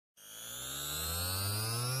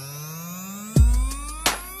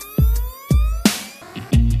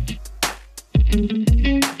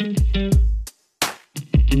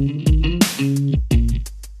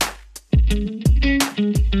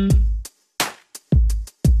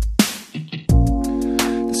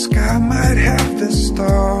I might have the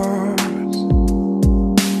stars,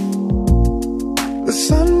 the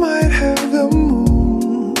sun might have the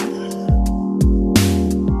moon.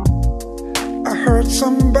 I heard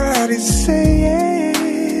somebody saying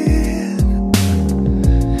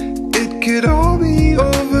it could all be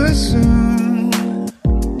over soon.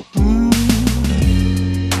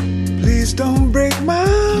 Please don't break my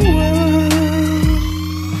world.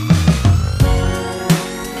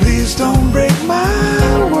 Please don't break my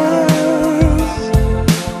world.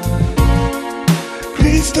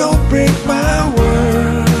 Please don't break my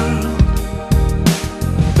world.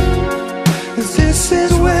 'Cause this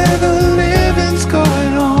is where the living's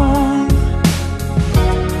going on.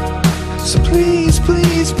 So please,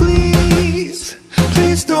 please, please,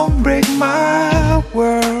 please don't break my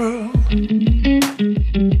world.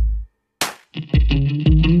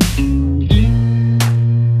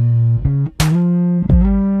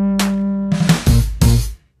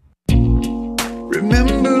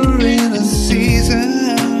 Remembering a season,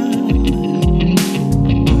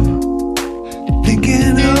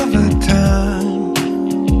 thinking of a time,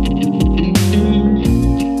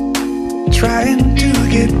 trying to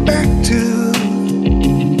get back to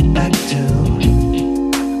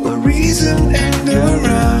a reason and a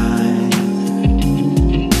rhyme.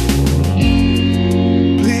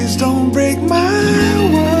 Please don't break my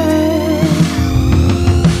world.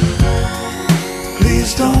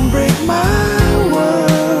 Please don't break my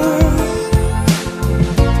world.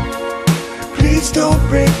 Please don't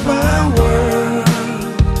break my world.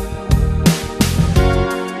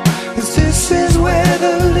 'Cause this is where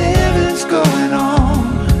the living's going on.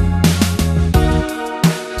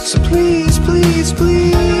 So please, please,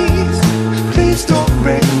 please, please don't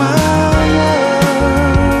break my world.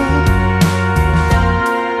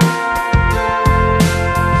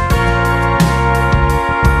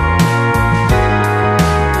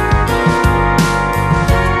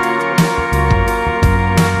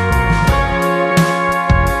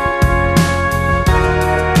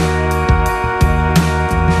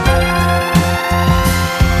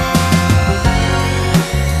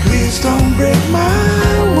 Please don't break my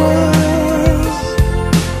world.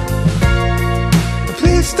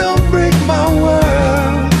 Please don't break my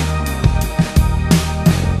world.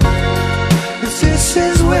 'Cause this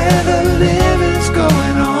is where the living's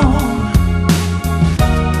going on.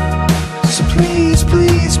 So please,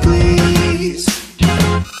 please, please,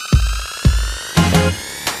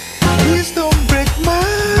 please don't break my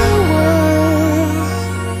world.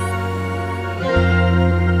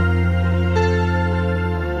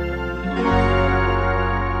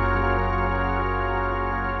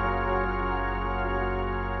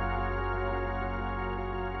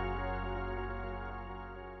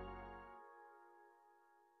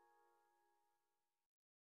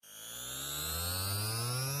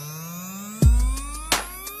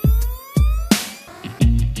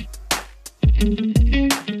 Thank you.